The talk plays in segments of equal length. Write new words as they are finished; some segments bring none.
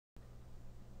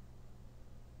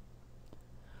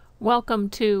Welcome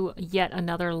to yet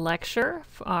another lecture.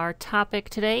 Our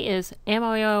topic today is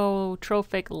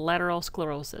amyotrophic lateral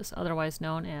sclerosis, otherwise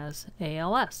known as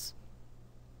ALS.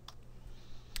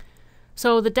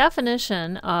 So the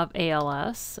definition of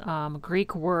ALS,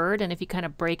 Greek word, and if you kind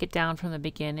of break it down from the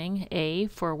beginning, A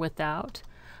for without,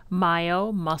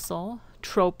 myo, muscle,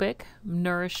 tropic,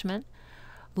 nourishment,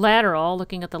 lateral,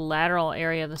 looking at the lateral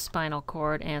area of the spinal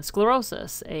cord, and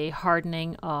sclerosis, a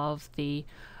hardening of the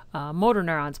motor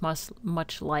neurons,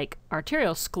 much like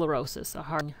arteriosclerosis, a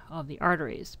hardening of the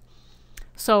arteries.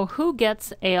 So who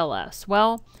gets ALS?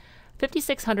 Well,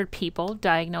 5,600 people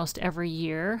diagnosed every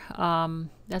year.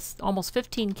 That's almost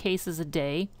 15 cases a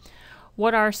day.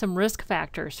 What are some risk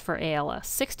factors for ALS?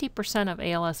 60% of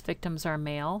ALS victims are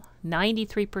male,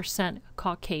 93%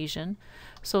 Caucasian.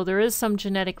 So there is some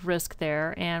genetic risk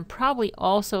there, and probably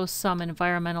also some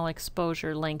environmental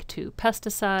exposure linked to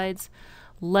pesticides,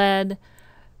 lead,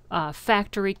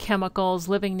 factory chemicals,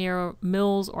 living near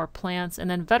mills or plants,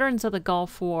 and then veterans of the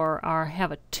Gulf War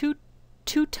have a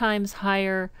two times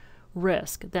higher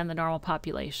risk than the normal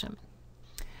population.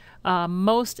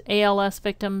 Most ALS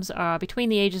victims are between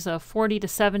the ages of 40 to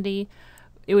 70.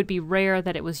 It would be rare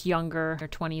that it was younger, their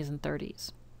 20s and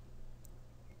 30s.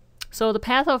 So the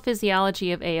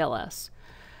pathophysiology of ALS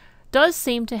does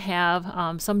seem to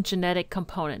have some genetic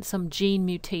component, some gene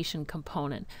mutation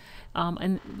component.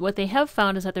 And what they have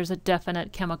found is that there's a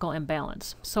definite chemical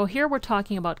imbalance. So here we're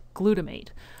talking about glutamate.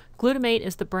 Glutamate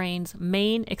is the brain's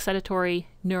main excitatory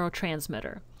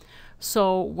neurotransmitter.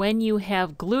 So when you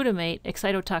have glutamate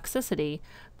excitotoxicity,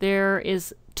 there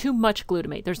is too much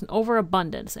glutamate. There's an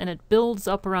overabundance, and it builds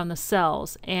up around the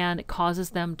cells, and it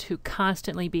causes them to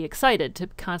constantly be excited, to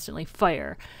constantly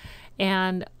fire.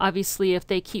 And obviously, if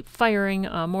they keep firing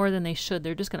more than they should,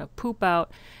 they're just going to poop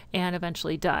out and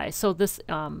eventually die. So this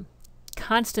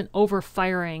constant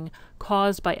overfiring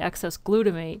caused by excess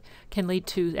glutamate can lead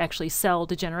to actually cell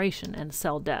degeneration and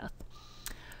cell death.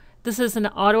 This is an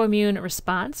autoimmune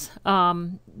response.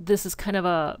 This is kind of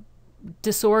a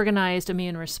disorganized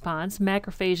immune response.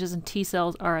 Macrophages and T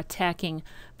cells are attacking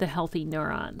the healthy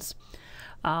neurons.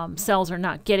 Cells are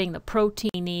not getting the protein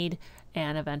they need,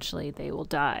 and eventually they will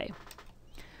die.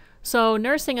 So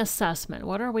nursing assessment,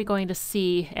 what are we going to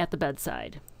see at the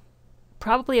bedside?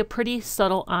 Probably a pretty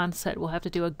subtle onset. We'll have to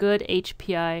do a good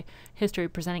HPI, history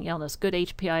of presenting illness, good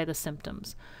HPI of the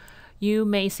symptoms. You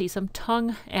may see some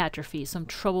tongue atrophy, some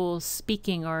trouble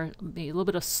speaking, or a little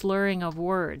bit of slurring of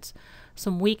words.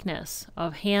 Some weakness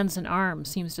of hands and arms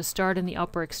seems to start in the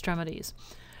upper extremities.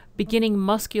 Beginning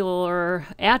muscular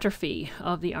atrophy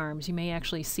of the arms. You may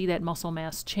actually see that muscle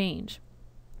mass change.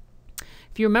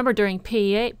 If you remember during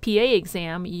PA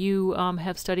exam, you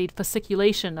have studied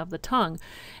fasciculation of the tongue.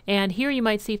 And here you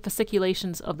might see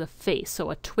fasciculations of the face, so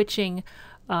a twitching,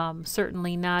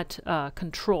 certainly not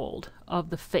controlled, of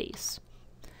the face.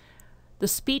 The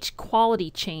speech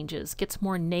quality changes, gets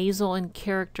more nasal and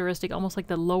characteristic, almost like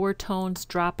the lower tones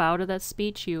drop out of that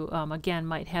speech. You, again,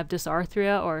 might have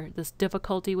dysarthria or this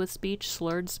difficulty with speech,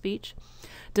 slurred speech.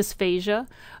 Dysphagia,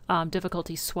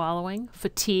 difficulty swallowing.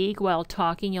 Fatigue while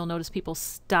talking. You'll notice people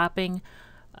stopping,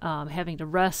 having to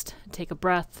rest, take a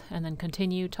breath, and then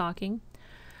continue talking.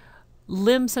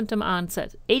 Limb symptom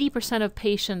onset. 80% of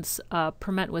patients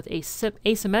present with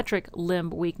asymmetric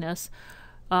limb weakness.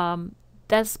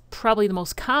 That's probably the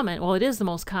most common, well, it is the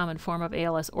most common form of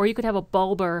ALS, or you could have a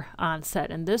bulbar onset,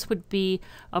 and this would be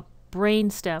a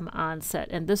brainstem onset,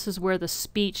 and this is where the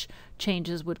speech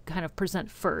changes would kind of present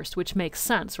first, which makes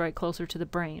sense, right, closer to the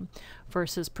brain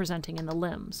versus presenting in the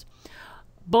limbs.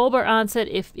 Bulbar onset,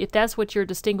 if that's what you're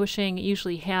distinguishing,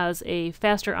 usually has a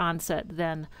faster onset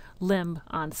than limb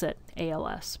onset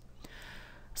ALS.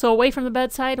 So away from the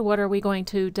bedside, what are we going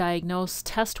to diagnose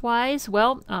test-wise?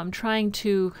 Well, trying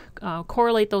to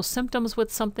correlate those symptoms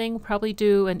with something, probably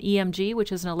do an EMG,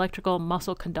 which is an electrical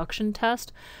muscle conduction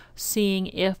test, seeing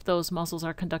if those muscles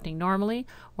are conducting normally,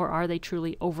 or are they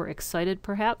truly overexcited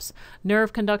perhaps.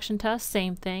 Nerve conduction test,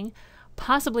 same thing.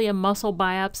 Possibly a muscle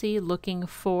biopsy, looking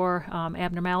for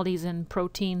abnormalities in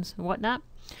proteins and whatnot.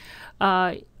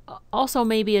 Also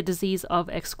maybe a disease of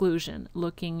exclusion,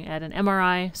 looking at an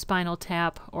MRI, spinal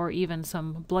tap, or even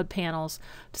some blood panels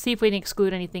to see if we can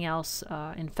exclude anything else,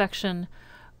 infection,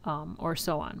 or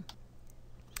so on.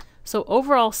 So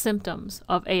overall symptoms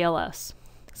of ALS.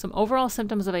 Some overall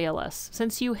symptoms of ALS.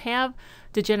 Since you have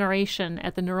degeneration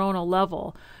at the neuronal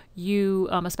level, you,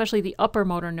 especially the upper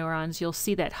motor neurons, you'll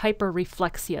see that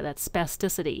hyperreflexia, that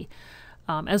spasticity,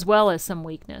 as well as some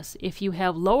weakness. If you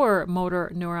have lower motor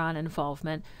neuron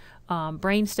involvement,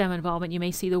 brainstem involvement, you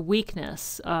may see the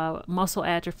weakness, muscle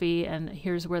atrophy, and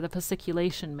here's where the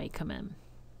fasciculation may come in.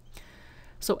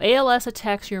 So ALS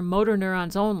attacks your motor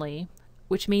neurons only,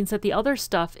 which means that the other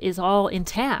stuff is all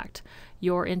intact.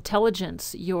 Your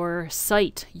intelligence, your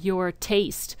sight, your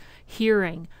taste,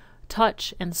 hearing,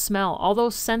 touch, and smell, all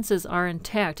those senses are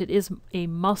intact. It is a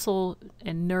muscle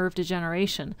and nerve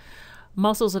degeneration.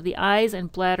 Muscles of the eyes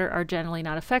and bladder are generally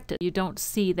not affected. You don't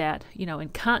see that,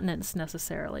 incontinence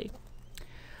necessarily.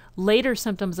 Later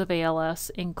symptoms of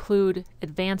ALS include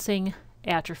advancing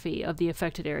atrophy of the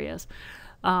affected areas,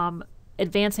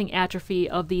 advancing atrophy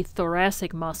of the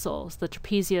thoracic muscles, the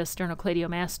trapezius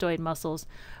sternocleidomastoid muscles.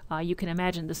 You can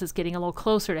imagine this is getting a little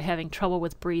closer to having trouble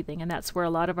with breathing, and that's where a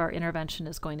lot of our intervention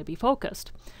is going to be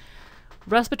focused.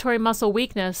 Respiratory muscle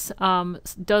weakness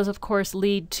does, of course,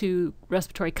 lead to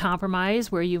respiratory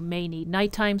compromise, where you may need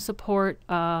nighttime support,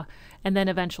 and then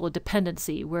eventual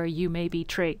dependency, where you may be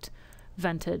trached,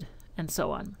 vented, and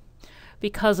so on.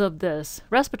 Because of this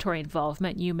respiratory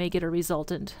involvement, you may get a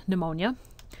resultant pneumonia.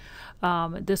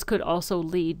 This could also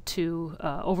lead to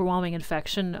overwhelming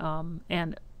infection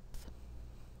and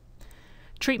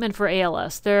treatment for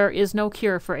ALS. There is no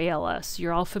cure for ALS.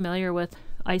 You're all familiar with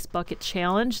Ice Bucket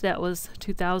Challenge. That was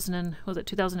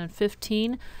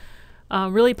 2015.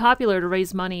 Really popular to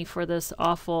raise money for this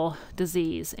awful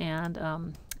disease,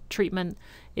 and treatment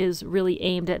is really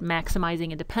aimed at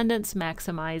maximizing independence,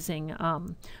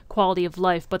 maximizing quality of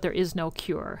life, but there is no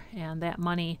cure, and that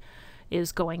money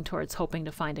is going towards hoping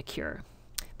to find a cure.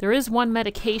 There is one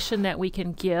medication that we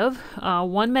can give,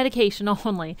 one medication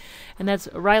only, and that's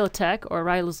Rilotec or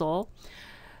Riluzole.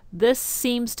 This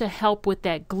seems to help with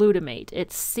that glutamate.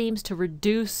 It seems to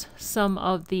reduce some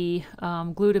of the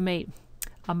glutamate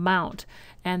amount,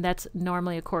 and that's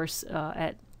normally, of course,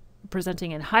 at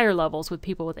presenting in higher levels with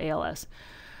people with ALS.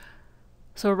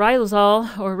 So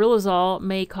Riluzole or Riluzole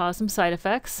may cause some side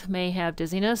effects, may have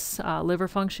dizziness, liver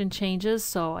function changes,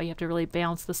 so you have to really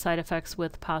balance the side effects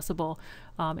with possible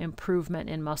improvement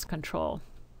in muscle control.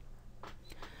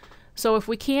 So if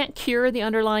we can't cure the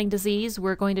underlying disease,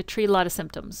 we're going to treat a lot of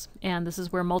symptoms, and this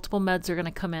is where multiple meds are going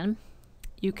to come in.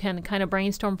 You can kind of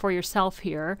brainstorm for yourself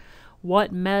here.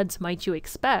 What meds might you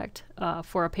expect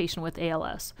for a patient with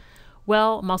ALS?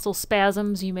 Well, muscle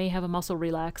spasms, you may have a muscle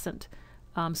relaxant.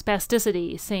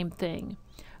 Spasticity, same thing.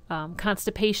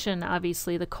 Constipation,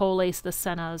 obviously, the colace, the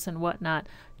sennas, and whatnot.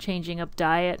 Changing up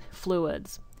diet,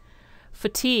 fluids.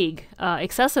 Fatigue,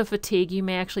 excessive fatigue, you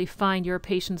may actually find your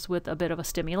patients with a bit of a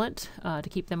stimulant to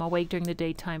keep them awake during the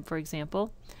daytime, for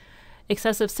example.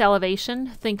 Excessive salivation,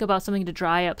 think about something to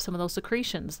dry up some of those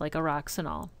secretions, like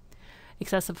Eroxenol.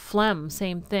 Excessive phlegm,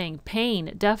 same thing.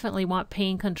 Pain, definitely want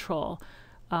pain control.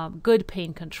 Good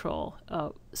pain control,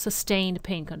 sustained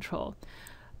pain control.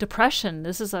 Depression,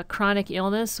 this is a chronic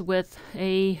illness with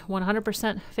a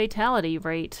 100% fatality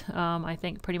rate, I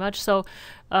think, pretty much. So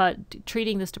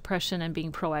treating this depression and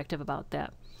being proactive about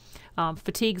that.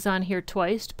 Fatigue's on here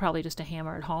twice, probably just a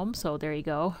hammer at home, so there you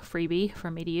go, freebie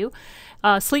from me to you.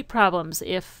 Sleep problems,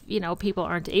 if people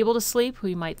aren't able to sleep,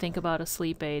 we might think about a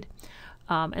sleep aid.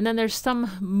 And then there's some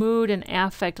mood and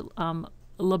affect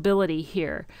lability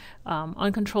here,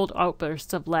 uncontrolled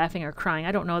outbursts of laughing or crying.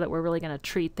 I don't know that we're really going to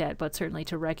treat that, but certainly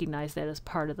to recognize that as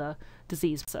part of the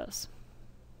disease process.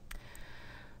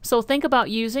 So think about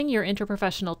using your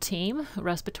interprofessional team,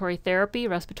 respiratory therapy,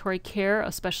 respiratory care,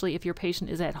 especially if your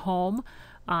patient is at home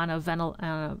on a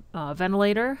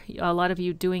ventilator. A lot of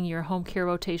you doing your home care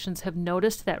rotations have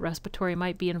noticed that respiratory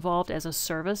might be involved as a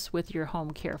service with your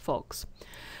home care folks.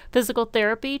 Physical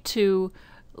therapy to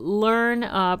learn,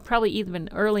 probably even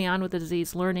early on with the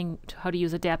disease, learning how to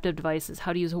use adaptive devices,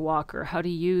 how to use a walker, how to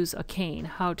use a cane,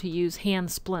 how to use hand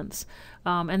splints,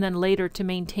 and then later to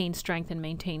maintain strength and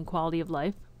maintain quality of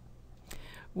life.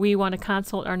 We want to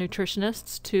consult our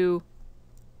nutritionists to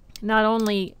not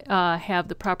only have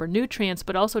the proper nutrients,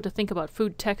 but also to think about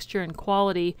food texture and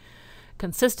quality,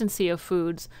 consistency of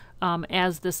foods.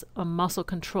 As this muscle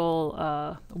control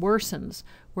worsens,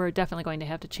 we're definitely going to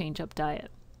have to change up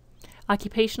diet.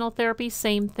 Occupational therapy,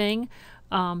 same thing,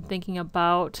 thinking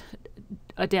about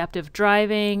adaptive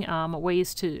driving,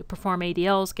 ways to perform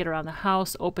ADLs, get around the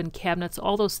house, open cabinets,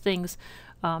 all those things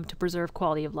to preserve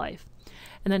quality of life.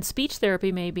 And then speech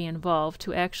therapy may be involved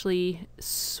to actually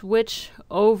switch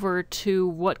over to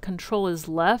what control is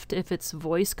left, if it's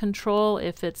voice control,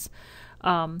 if it's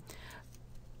a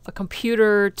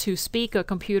computer to speak, a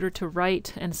computer to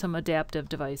write, and some adaptive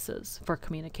devices for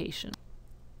communication.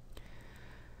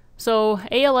 So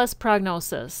ALS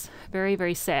prognosis, very,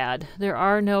 very sad. There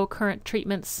are no current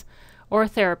treatments or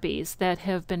therapies that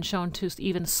have been shown to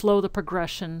even slow the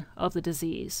progression of the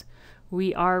disease.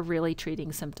 We are really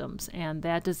treating symptoms, and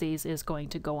that disease is going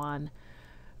to go on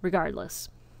regardless.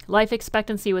 Life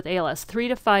expectancy with ALS, 3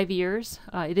 to 5 years.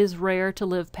 It is rare to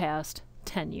live past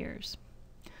 10 years.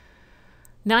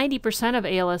 90% of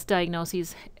ALS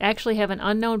diagnoses actually have an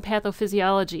unknown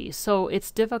pathophysiology, so it's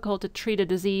difficult to treat a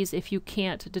disease if you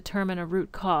can't determine a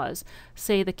root cause,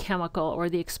 say the chemical or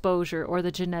the exposure or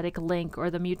the genetic link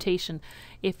or the mutation.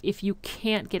 If you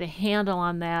can't get a handle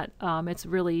on that, it's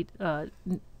really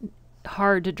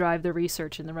hard to drive the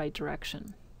research in the right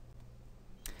direction.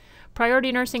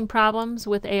 Priority nursing problems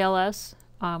with ALS.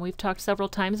 We've talked several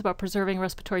times about preserving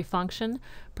respiratory function,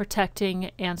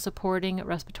 protecting and supporting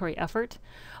respiratory effort.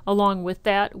 Along with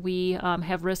that, we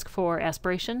have risk for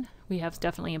aspiration. We have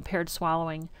definitely impaired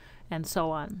swallowing, and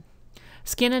so on.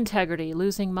 Skin integrity,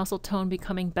 losing muscle tone,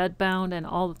 becoming bedbound, and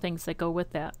all the things that go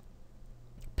with that.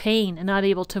 Pain, not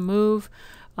able to move,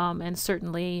 and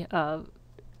certainly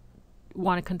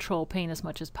want to control pain as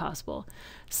much as possible.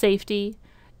 Safety,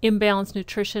 imbalanced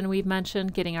nutrition, we've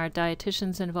mentioned, getting our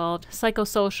dietitians involved.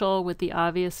 Psychosocial, with the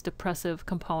obvious depressive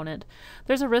component.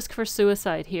 There's a risk for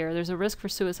suicide here. There's a risk for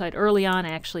suicide early on,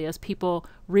 actually, as people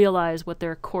realize what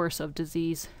their course of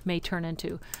disease may turn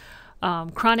into.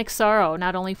 Chronic sorrow,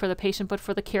 not only for the patient, but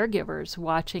for the caregivers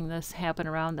watching this happen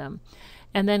around them.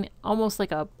 And then almost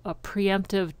like a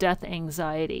preemptive death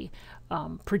anxiety.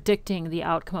 Predicting the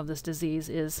outcome of this disease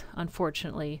is,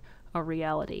 unfortunately, a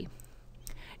reality.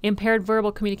 Impaired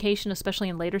verbal communication, especially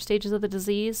in later stages of the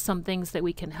disease, some things that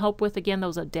we can help with, again,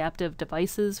 those adaptive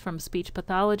devices from speech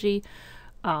pathology,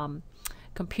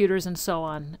 computers, and so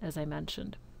on, as I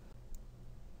mentioned.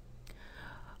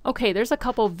 Okay, there's a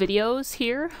couple videos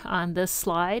here on this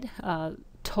slide,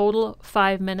 total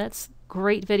 5 minutes,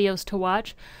 great videos to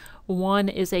watch. One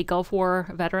is a Gulf War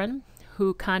veteran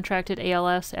who contracted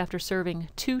ALS after serving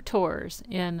 2 tours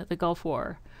in the Gulf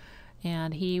War.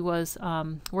 And he was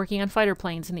working on fighter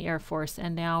planes in the Air Force,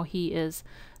 and now he is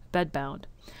bedbound.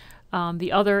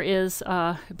 The other is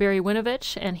Barry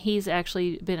Winovich, and he's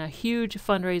actually been a huge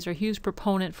fundraiser, huge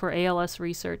proponent for ALS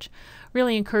research.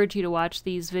 Really encourage you to watch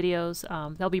these videos.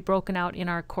 They'll be broken out in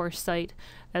our course site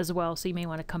as well, so you may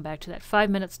want to come back to that. 5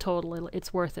 minutes total.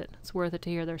 It's worth it. It's worth it to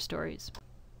hear their stories.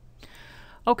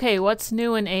 Okay, what's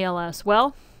new in ALS?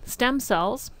 Well, stem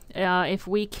cells. If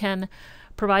we can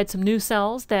provide some new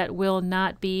cells that will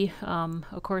not be,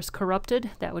 of course,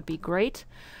 corrupted, that would be great.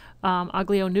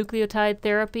 Oligonucleotide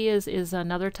therapy is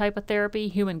another type of therapy.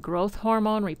 Human growth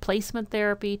hormone replacement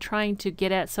therapy, trying to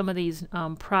get at some of these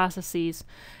processes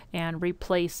and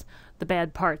replace the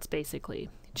bad parts, basically.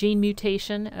 Gene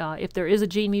mutation, if there is a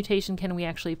gene mutation, can we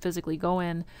actually physically go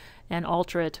in and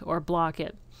alter it or block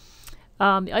it?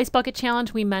 The Ice Bucket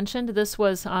Challenge we mentioned, this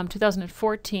was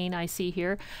 2014, I see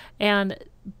here, and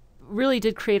really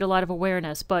did create a lot of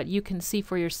awareness, but you can see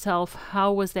for yourself,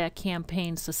 how was that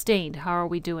campaign sustained? How are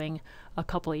we doing a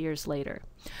couple of years later?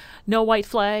 No White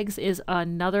Flags is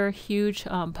another huge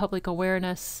public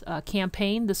awareness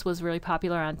campaign. This was really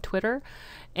popular on Twitter,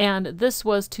 and this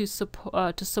was to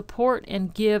support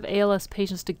and give ALS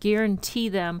patients, to guarantee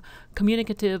them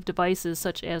communicative devices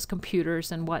such as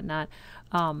computers and whatnot,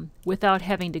 without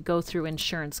having to go through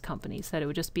insurance companies, that it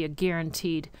would just be a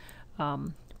guaranteed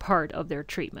part of their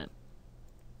treatment.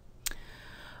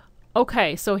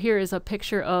 Okay, so here is a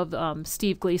picture of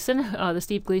Steve Gleason. The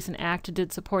Steve Gleason Act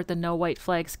did support the No White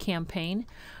Flags campaign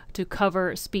to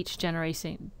cover speech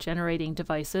generating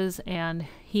devices, and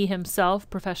he himself,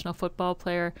 professional football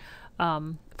player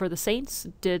for the Saints,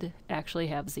 did actually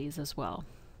have these as well.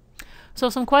 So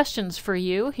some questions for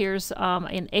you. Here's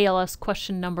an ALS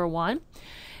question number 1.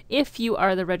 If you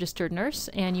are the registered nurse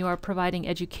and you are providing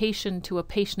education to a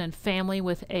patient and family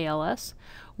with ALS,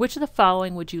 which of the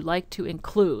following would you like to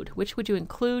include? Which would you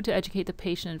include to educate the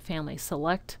patient and family?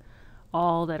 Select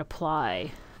all that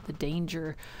apply. The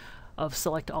danger of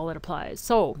select all that applies.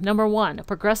 So, number 1, a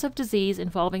progressive disease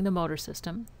involving the motor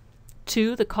system.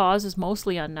 2, the cause is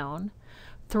mostly unknown.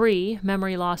 3,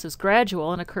 memory loss is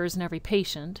gradual and occurs in every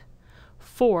patient.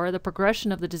 4, the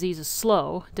progression of the disease is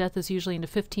slow. Death is usually into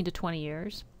 15 to 20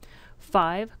 years.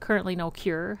 5, currently no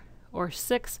cure. Or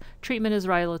 6, treatment is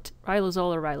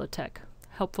riluzole or Rilotec,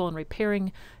 helpful in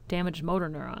repairing damaged motor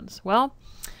neurons. Well,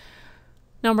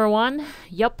 number 1,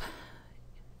 yup.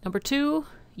 Number 2,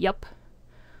 yup.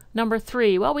 Number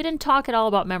 3, well, we didn't talk at all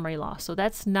about memory loss, so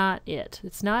that's not it.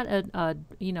 It's not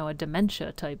a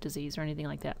dementia type disease or anything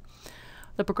like that.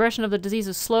 The progression of the disease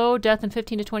is slow. Death in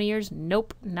 15 to 20 years?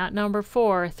 Nope, not number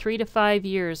 4. 3 to 5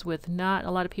 years, with not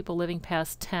a lot of people living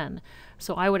past 10.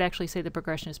 So I would actually say the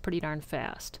progression is pretty darn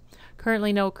fast.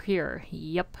 Currently no cure.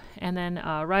 Yep. And then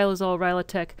riluzole,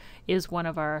 Rilotec is one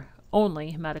of our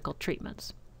only medical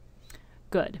treatments.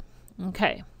 Good.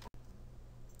 Okay.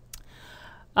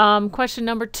 Question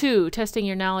number 2, testing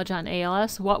your knowledge on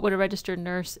ALS. What would a registered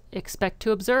nurse expect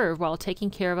to observe while taking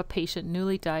care of a patient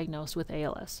newly diagnosed with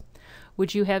ALS?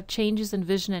 Would you have changes in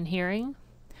vision and hearing,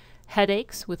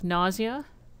 headaches with nausea,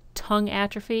 tongue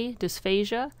atrophy,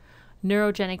 dysphagia,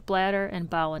 neurogenic bladder, and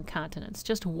bowel incontinence?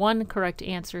 Just one correct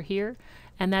answer here,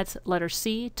 and that's letter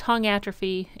C, tongue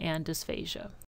atrophy and dysphagia.